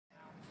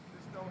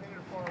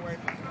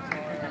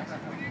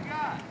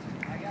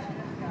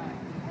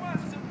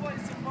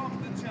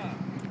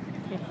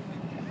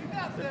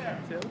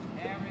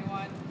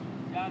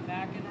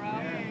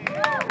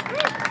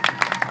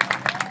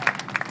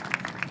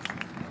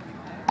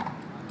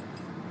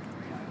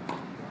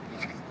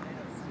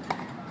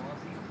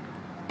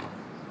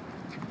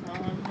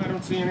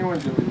don't see anyone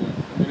doing that.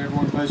 I mean,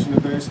 everyone plays from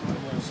the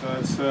baseline. So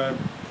it's, I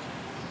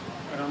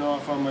don't know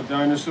if I'm a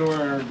dinosaur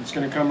or it's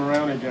going to come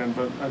around again,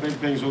 but I think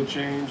things will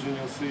change and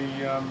you'll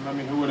see, I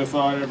mean, who would have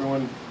thought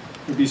everyone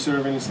would be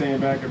serving and staying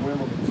back at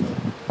Wimbledon? So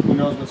who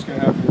knows what's going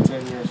to happen in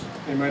 10 years.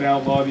 They might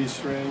outlaw these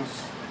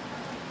strings.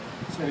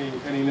 It's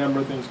any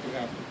number of things could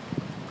happen.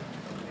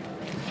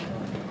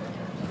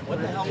 What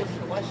the hell was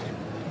the question?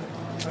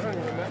 I don't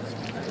even remember.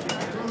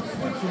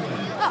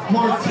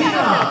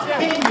 Martina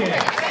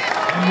Hingis.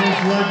 And this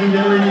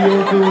legendary New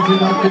Yorker was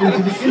inducted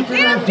into the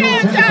International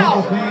Tennis Hall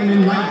of Fame in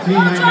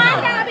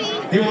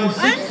 1999. He won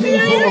 16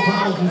 total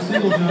titles in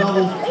singles and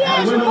doubles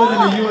at Wimbledon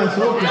and the U.S.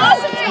 Open.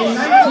 In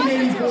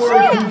 1984,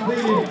 he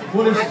completed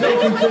what is still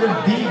considered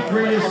the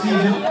greatest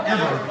season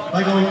ever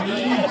by going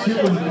 82-3.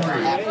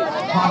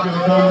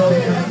 Popular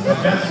commentator,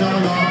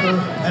 best-selling author,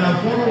 and a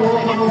former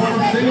world #1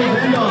 in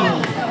singles and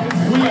doubles.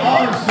 We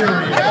are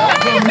serious.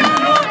 From New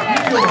York,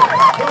 New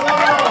York.